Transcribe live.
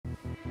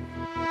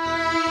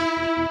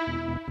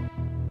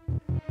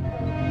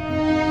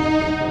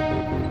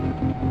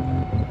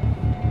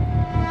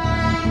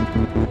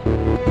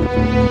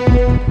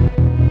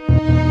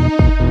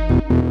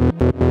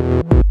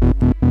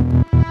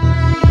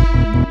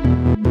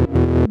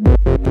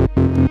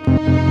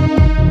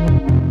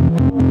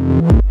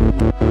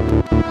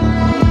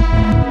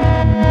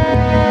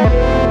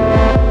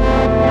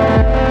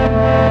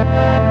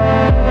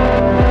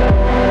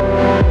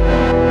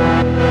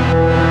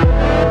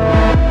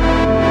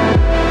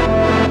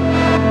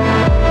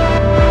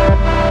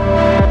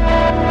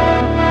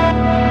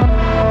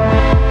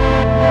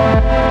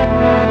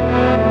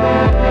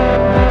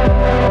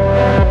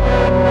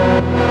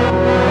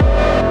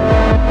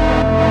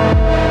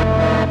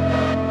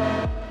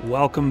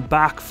Welcome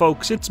back,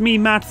 folks. It's me,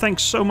 Matt.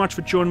 Thanks so much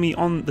for joining me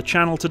on the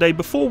channel today.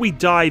 Before we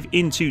dive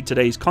into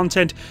today's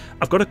content,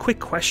 I've got a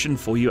quick question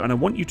for you, and I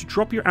want you to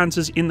drop your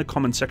answers in the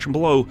comment section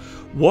below.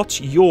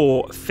 What's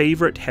your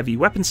favorite heavy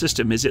weapon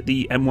system? Is it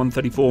the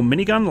M134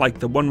 Minigun, like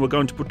the one we're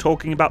going to be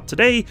talking about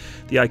today,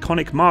 the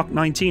iconic Mark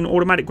 19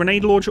 automatic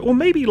grenade launcher, or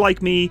maybe,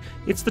 like me,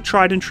 it's the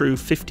tried and true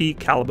 50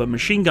 caliber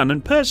machine gun?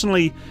 And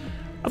personally,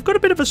 I've got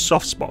a bit of a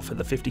soft spot for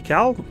the 50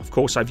 cal. Of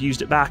course, I've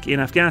used it back in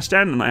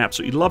Afghanistan and I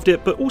absolutely loved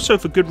it, but also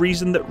for good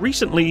reason that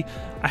recently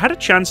I had a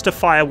chance to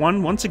fire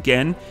one once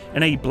again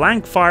in a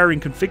blank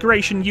firing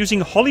configuration using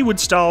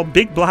Hollywood-style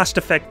big blast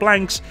effect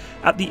blanks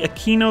at the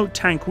Aquino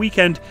Tank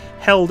Weekend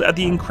held at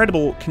the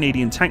incredible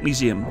Canadian Tank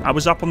Museum. I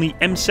was up on the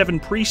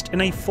M7 Priest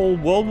in a full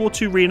World War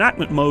II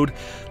reenactment mode,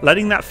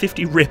 letting that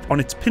 50 rip on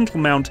its pintle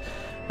mount.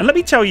 And let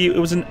me tell you, it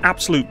was an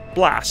absolute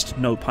blast,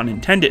 no pun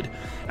intended.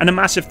 And a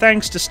massive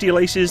thanks to Steel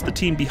Aces, the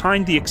team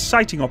behind the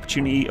exciting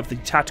opportunity of the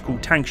tactical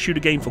tank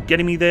shooter game, for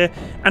getting me there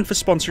and for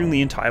sponsoring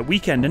the entire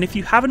weekend. And if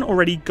you haven't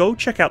already, go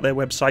check out their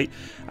website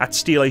at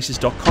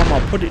steelaces.com.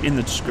 I'll put it in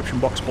the description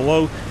box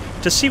below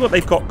to see what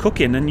they've got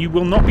cooking, and you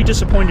will not be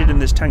disappointed in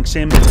this tank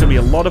sim. It's going to be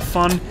a lot of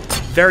fun.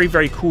 Very,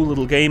 very cool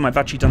little game. I've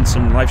actually done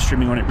some live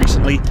streaming on it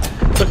recently.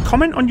 But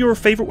comment on your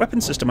favorite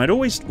weapon system. I'd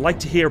always like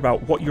to hear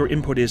about what your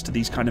input is to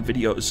these kind of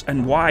videos,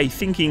 and why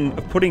thinking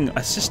of putting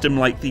a system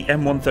like the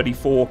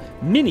M134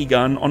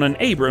 Minigun on an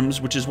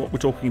Abrams, which is what we're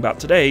talking about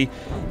today,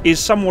 is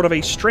somewhat of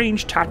a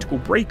strange tactical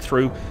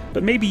breakthrough,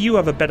 but maybe you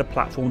have a better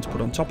platform to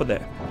put on top of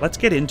there. Let's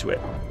get into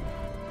it.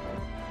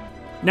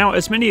 Now,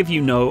 as many of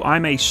you know,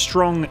 I'm a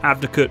strong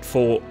advocate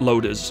for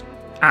loaders.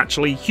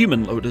 Actually,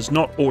 human loaders,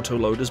 not auto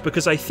loaders,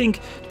 because I think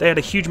they had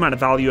a huge amount of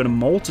value in a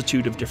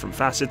multitude of different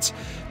facets.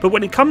 But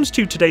when it comes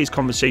to today's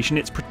conversation,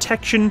 it's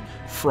protection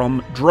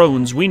from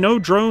drones. We know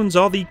drones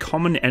are the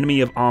common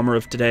enemy of armor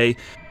of today,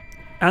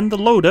 and the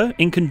loader,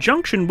 in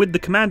conjunction with the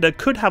commander,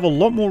 could have a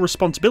lot more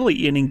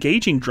responsibility in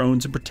engaging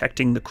drones and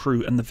protecting the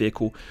crew and the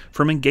vehicle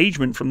from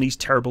engagement from these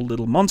terrible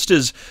little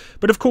monsters.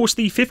 But of course,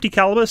 the 50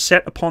 caliber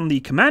set upon the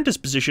commander's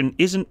position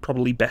isn't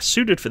probably best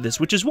suited for this,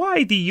 which is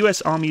why the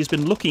US Army has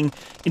been looking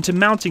into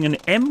mounting an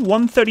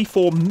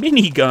M134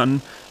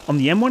 Minigun on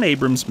the M1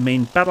 Abrams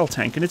main battle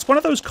tank. And it's one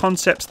of those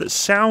concepts that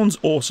sounds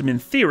awesome in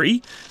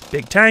theory.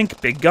 Big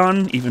tank, big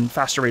gun, even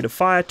faster rate of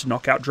fire to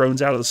knock out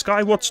drones out of the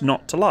sky. What's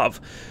not to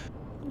love?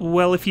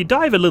 Well, if you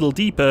dive a little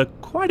deeper,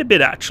 quite a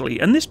bit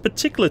actually, and this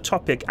particular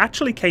topic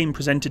actually came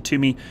presented to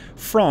me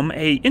from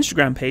a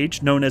Instagram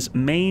page known as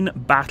Main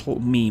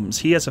Battle Memes.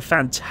 He has a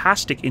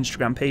fantastic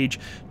Instagram page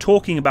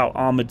talking about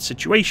armored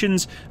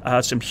situations,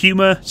 some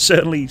humor,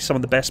 certainly some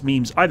of the best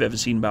memes I've ever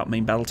seen about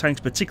main battle tanks,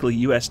 particularly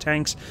US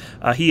tanks.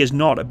 He is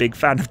not a big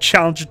fan of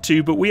Challenger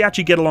 2, but we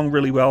actually get along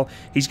really well.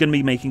 He's going to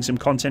be making some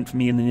content for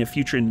me in the near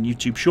future in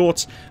YouTube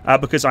Shorts,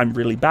 because I'm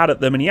really bad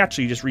at them, and he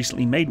actually just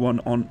recently made one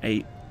on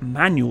a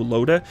manual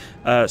loader,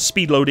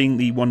 speed loading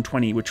the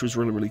 120, which was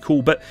really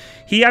cool. But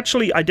he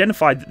actually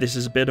identified that this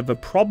is a bit of a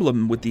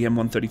problem with the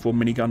M134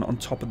 minigun on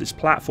top of this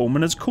platform,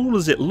 and as cool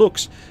as it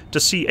looks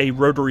to see a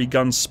rotary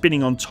gun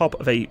spinning on top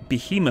of a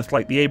behemoth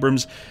like the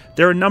Abrams,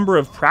 there are a number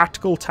of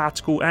practical,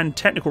 tactical, and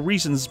technical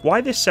reasons why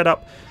this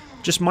setup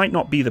just might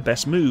not be the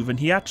best move, and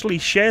he actually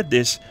shared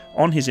this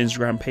on his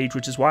Instagram page,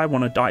 which is why I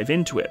want to dive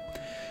into it.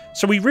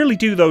 So we really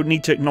do, though,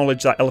 need to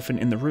acknowledge that elephant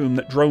in the room,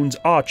 that drones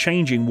are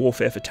changing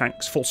warfare for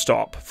tanks, full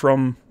stop.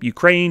 From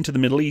Ukraine to the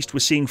Middle East,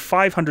 we're seeing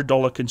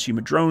 $500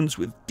 consumer drones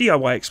with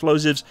DIY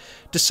explosives,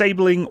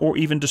 disabling or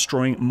even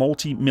destroying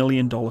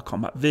multi-million-dollar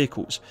combat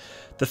vehicles.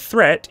 The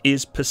threat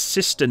is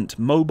persistent,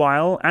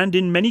 mobile, and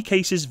in many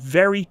cases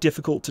very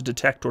difficult to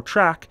detect or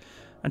track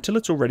until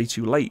it's already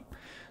too late.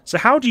 So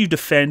how do you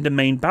defend a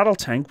main battle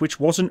tank which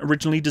wasn't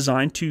originally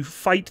designed to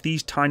fight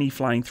these tiny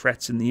flying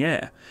threats in the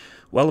air?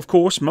 Well, of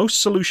course,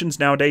 most solutions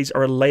nowadays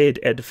are a layered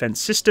air defense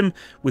system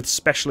with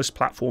specialist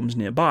platforms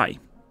nearby.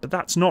 But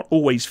that's not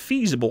always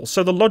feasible,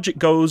 so the logic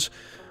goes,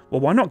 well,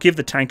 why not give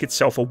the tank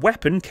itself a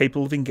weapon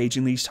capable of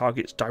engaging these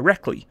targets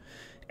directly?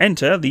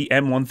 Enter the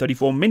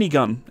M134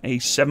 Minigun, a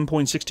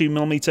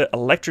 7.62mm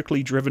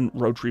electrically driven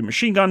rotary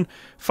machine gun,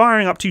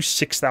 firing up to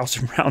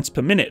 6,000 rounds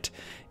per minute.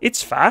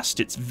 It's fast,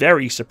 it's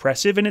very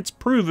suppressive, and it's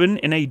proven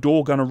in a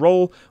door gunner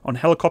role on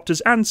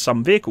helicopters and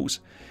some vehicles.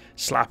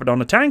 Slap it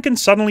on a tank and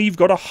suddenly you've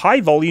got a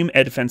high-volume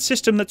air defense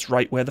system that's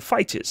right where the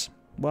fight is.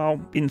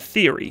 Well, in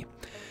theory.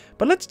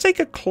 But let's take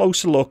a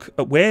closer look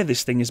at where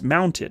this thing is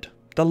mounted.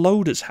 The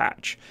loader's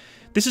hatch.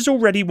 This is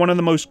already one of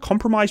the most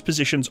compromised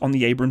positions on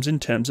the Abrams in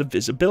terms of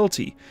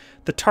visibility.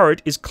 The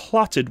turret is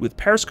cluttered with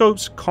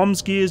periscopes,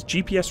 comms gears,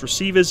 GPS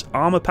receivers,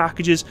 armor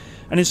packages,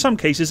 and in some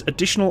cases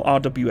additional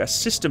RWS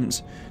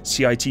systems.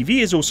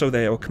 CITV is also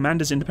there, or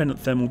Commander's Independent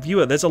Thermal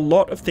Viewer. There's a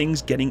lot of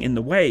things getting in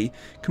the way,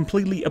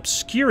 completely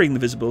obscuring the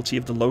visibility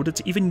of the loader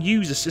to even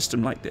use a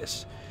system like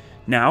this.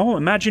 Now,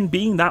 imagine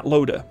being that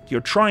loader.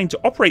 You're trying to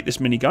operate this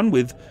minigun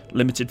with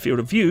limited field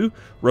of view,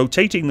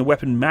 rotating the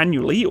weapon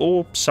manually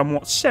or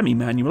somewhat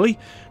semi-manually,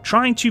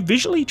 trying to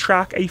visually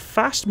track a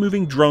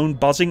fast-moving drone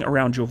buzzing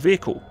around your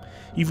vehicle.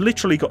 You've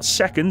literally got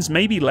seconds,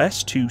 maybe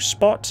less, to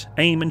spot,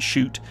 aim and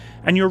shoot,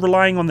 and you're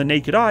relying on the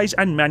naked eyes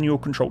and manual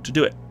control to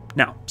do it.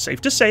 Now,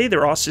 safe to say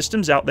there are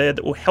systems out there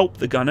that will help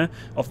the gunner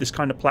of this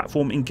kind of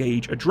platform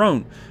engage a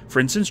drone. For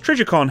instance,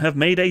 Trijicon have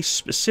made a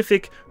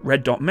specific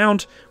red dot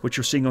mount, which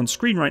you're seeing on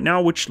screen right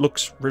now, which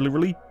looks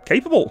really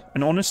capable.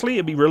 And honestly,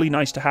 it'd be really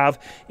nice to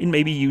have in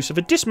maybe use of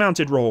a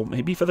dismounted role,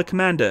 maybe for the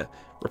commander,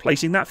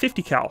 replacing that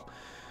 50 cal.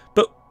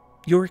 But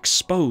you're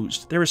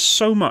exposed. There is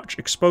so much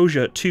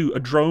exposure to a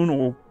drone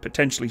or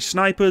potentially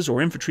snipers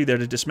or infantry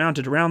that are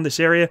dismounted around this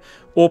area,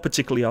 or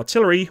particularly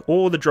artillery,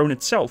 or the drone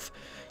itself.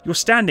 You're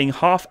standing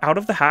half out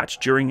of the hatch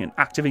during an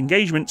active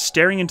engagement,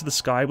 staring into the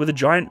sky with a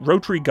giant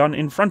rotary gun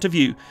in front of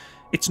you.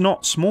 It's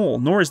not small,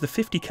 nor is the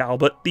 50 cal,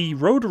 but the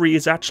rotary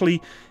is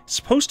actually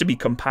supposed to be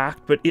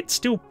compact, but it's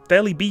still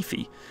fairly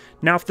beefy.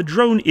 Now, if the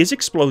drone is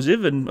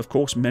explosive, and of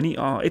course many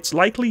are, it's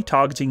likely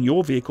targeting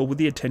your vehicle with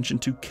the intention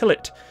to kill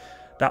it.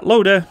 That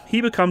loader,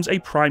 he becomes a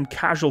prime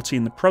casualty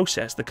in the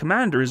process. The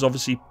commander is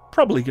obviously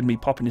probably going to be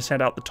popping his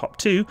head out the top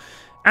too,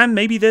 and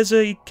maybe there's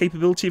a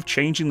capability of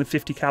changing the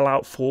 50 cal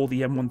out for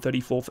the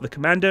M134 for the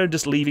commander,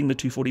 just leaving the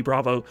 240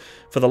 Bravo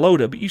for the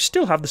loader, but you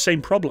still have the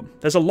same problem.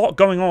 There's a lot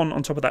going on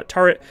top of that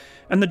turret,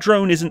 and the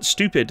drone isn't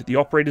stupid. The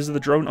operators of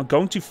the drone are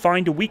going to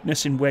find a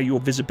weakness in where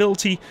your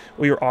visibility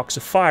or your arcs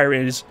of fire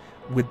is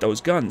with those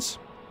guns.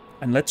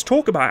 And let's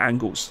talk about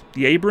angles.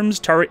 The Abrams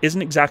turret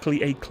isn't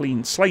exactly a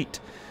clean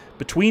slate.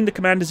 Between the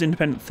commander's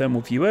independent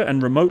thermal viewer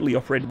and remotely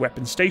operated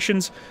weapon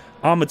stations,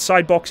 armoured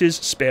side boxes,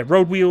 spare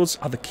road wheels,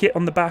 other kit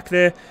on the back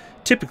there,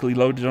 typically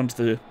loaded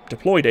onto the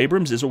deployed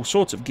Abrams, there's all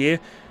sorts of gear.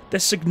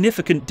 There's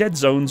significant dead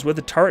zones where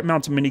the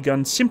turret-mounted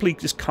minigun simply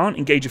just can't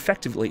engage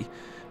effectively.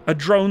 A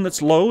drone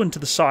that's low and to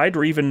the side,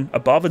 or even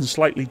above and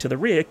slightly to the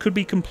rear, could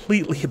be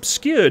completely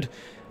obscured,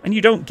 and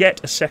you don't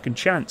get a second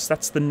chance.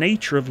 That's the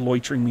nature of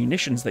loitering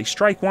munitions. They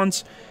strike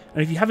once,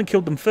 and if you haven't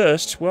killed them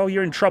first, well,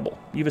 you're in trouble.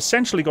 You've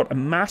essentially got a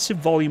massive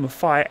volume of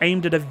fire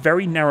aimed at a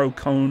very narrow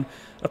cone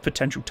of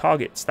potential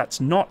targets. That's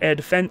not air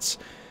defense.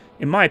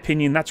 In my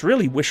opinion, that's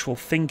really wishful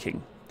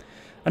thinking.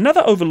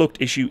 Another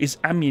overlooked issue is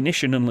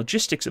ammunition and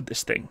logistics of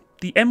this thing.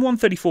 The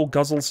M134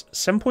 guzzles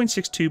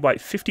 7.62 by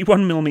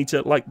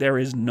 51mm like there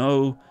is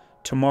no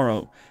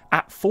tomorrow.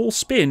 At full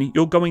spin,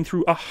 you're going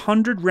through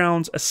 100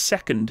 rounds a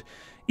second.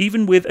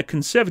 Even with a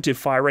conservative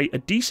fire rate, a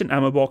decent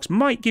ammo box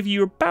might give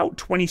you about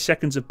 20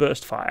 seconds of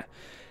burst fire.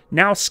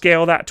 Now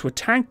scale that to a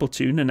tank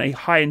platoon in a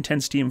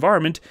high-intensity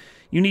environment,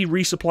 you need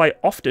resupply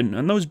often,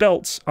 and those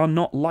belts are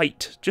not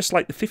light, just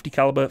like the 50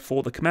 caliber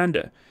for the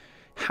commander.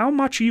 How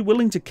much are you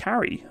willing to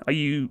carry? Are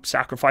you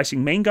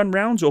sacrificing main gun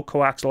rounds or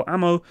coaxial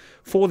ammo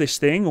for this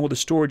thing, or the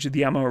storage of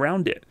the ammo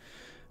around it?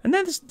 And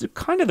then there's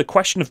kind of the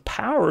question of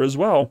power as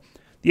well.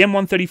 The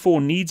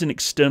M134 needs an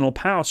external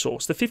power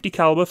source. The 50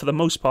 caliber, for the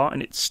most part,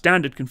 in its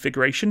standard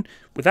configuration,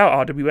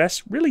 without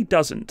RWS, really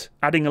doesn't,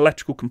 adding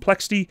electrical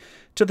complexity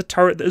to the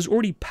turret that is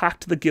already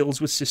packed to the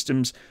gills with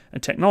systems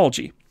and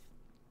technology.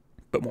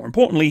 But more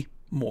importantly,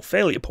 more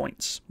failure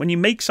points. When you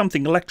make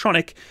something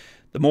electronic,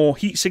 the more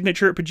heat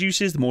signature it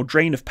produces, the more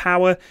drain of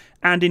power,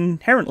 and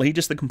inherently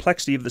just the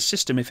complexity of the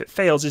system, if it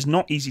fails, is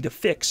not easy to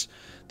fix.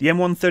 The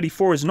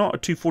M134 is not a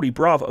 240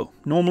 Bravo.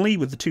 Normally,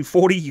 with the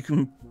 240, you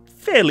can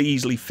fairly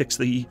easily fix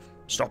the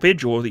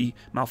stoppage or the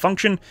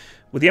malfunction.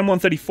 With the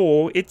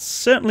M134, it's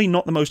certainly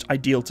not the most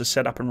ideal to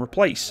set up and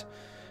replace.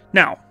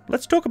 Now,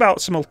 let's talk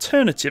about some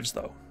alternatives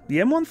though. The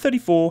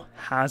M134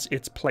 has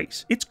its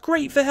place. It's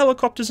great for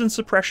helicopters and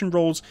suppression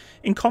roles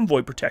in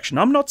convoy protection.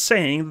 I'm not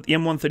saying that the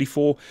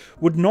M134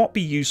 would not be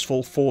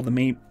useful for the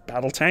main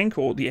battle tank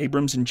or the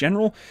Abrams in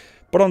general,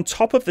 but on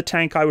top of the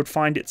tank I would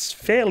find it's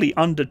fairly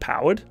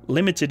underpowered,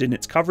 limited in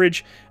its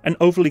coverage, and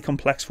overly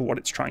complex for what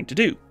it's trying to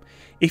do.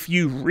 If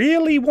you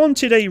really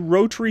wanted a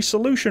rotary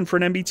solution for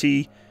an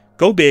MBT,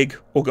 go big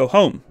or go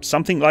home.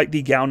 Something like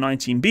the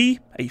GAU-19B,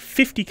 a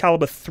 50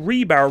 caliber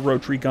 3-barrel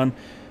rotary gun,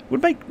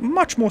 would make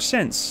much more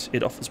sense.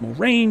 It offers more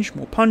range,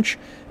 more punch,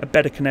 a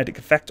better kinetic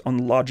effect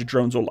on larger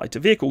drones or lighter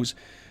vehicles.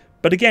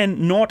 But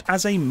again, not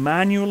as a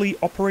manually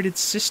operated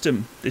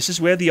system. This is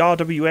where the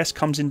RWS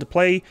comes into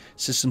play.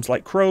 Systems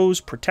like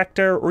Crows,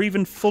 Protector, or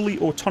even fully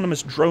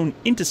autonomous drone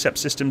intercept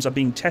systems are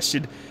being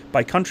tested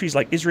by countries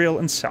like Israel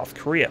and South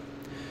Korea.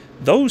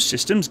 Those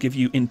systems give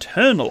you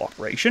internal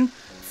operation,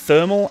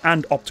 thermal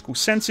and optical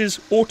sensors,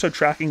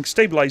 auto-tracking,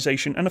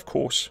 stabilization, and of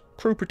course,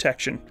 crew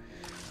protection.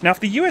 Now, if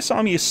the US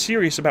Army is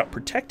serious about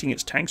protecting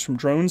its tanks from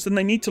drones, then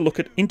they need to look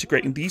at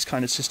integrating these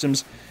kind of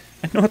systems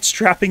and not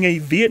strapping a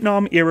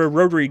Vietnam-era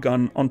rotary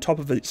gun on top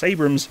of its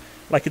Abrams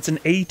like it's an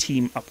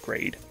A-team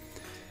upgrade.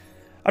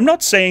 I'm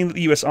not saying that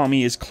the US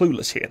Army is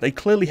clueless here. They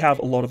clearly have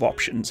a lot of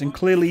options, and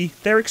clearly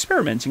they're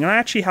experimenting, and I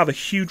actually have a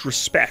huge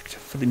respect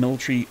for the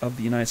military of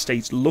the United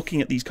States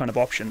looking at these kind of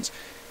options.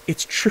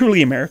 It's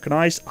truly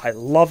Americanized. I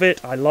love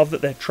it. I love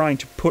that they're trying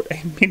to put a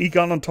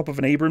minigun on top of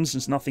an Abrams.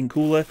 There's nothing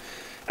cooler.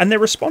 And they're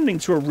responding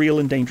to a real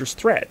and dangerous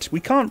threat. We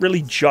can't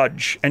really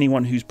judge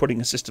anyone who's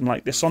putting a system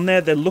like this on there.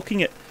 They're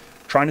looking at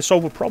trying to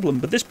solve a problem,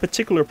 but this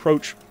particular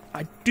approach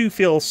I do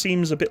feel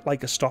seems a bit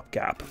like a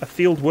stopgap, a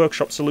field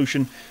workshop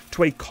solution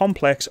to a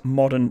complex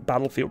modern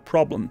battlefield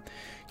problem.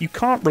 You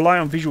can't rely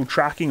on visual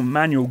tracking and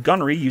manual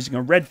gunnery using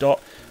a red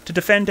dot to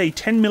defend a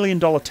 $10 million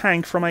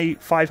tank from a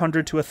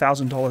 $500 to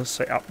 $1,000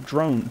 set-up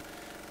drone.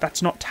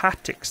 That's not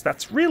tactics,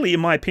 that's really, in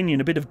my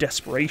opinion, a bit of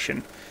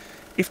desperation.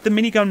 If the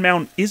minigun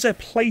mount is a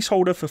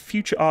placeholder for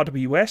future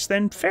RWS,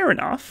 then fair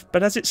enough,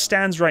 but as it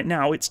stands right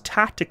now, it's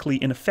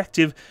tactically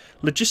ineffective,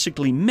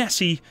 logistically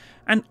messy,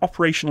 and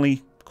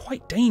operationally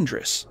quite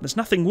dangerous. There's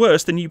nothing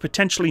worse than you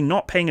potentially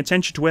not paying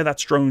attention to where that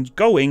drone's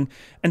going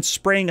and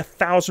spraying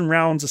 1,000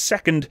 rounds a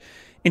second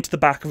into the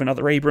back of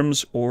another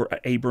Abrams, or an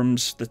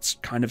Abrams that's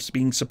kind of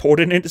being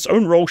supported in its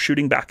own role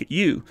shooting back at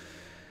you.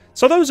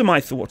 So those are my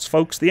thoughts,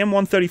 folks. The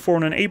M134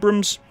 on an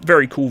Abrams,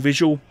 very cool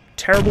visual,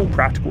 terrible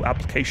practical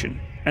application.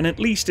 And at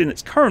least in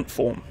its current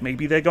form,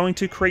 maybe they're going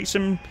to create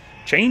some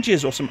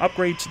changes or some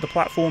upgrades to the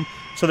platform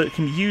so that it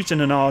can be used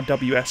in an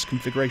RWS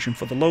configuration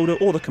for the loader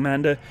or the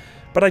commander,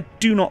 but I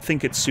do not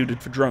think it's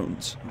suited for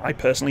drones. I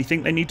personally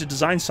think they need to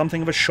design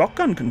something of a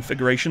shotgun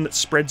configuration that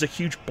spreads a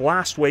huge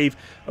blast wave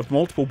of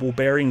multiple ball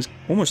bearings,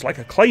 almost like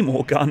a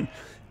claymore gun,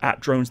 at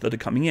drones that are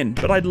coming in.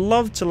 But I'd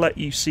love to let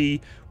you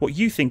see what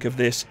you think of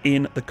this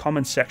in the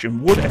comments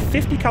section. Would a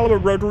 50 caliber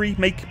rotary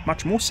make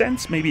much more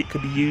sense? Maybe it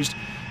could be used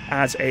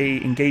as a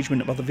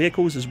engagement of other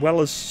vehicles as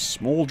well as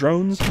small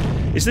drones?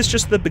 Is this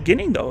just the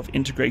beginning, though, of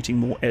integrating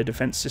more air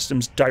defense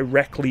systems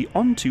directly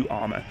onto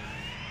armor?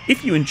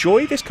 If you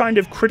enjoy this kind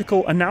of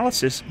critical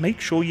analysis,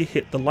 make sure you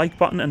hit the like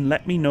button and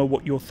let me know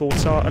what your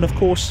thoughts are. And of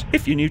course,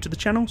 if you're new to the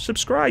channel,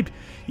 subscribe.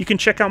 You can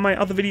check out my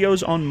other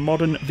videos on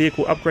modern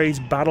vehicle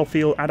upgrades,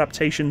 battlefield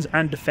adaptations,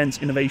 and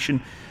defense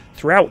innovation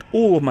throughout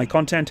all of my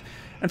content.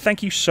 And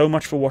thank you so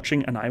much for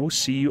watching, and I will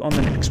see you on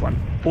the next one.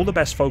 All the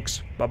best,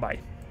 folks. Bye-bye.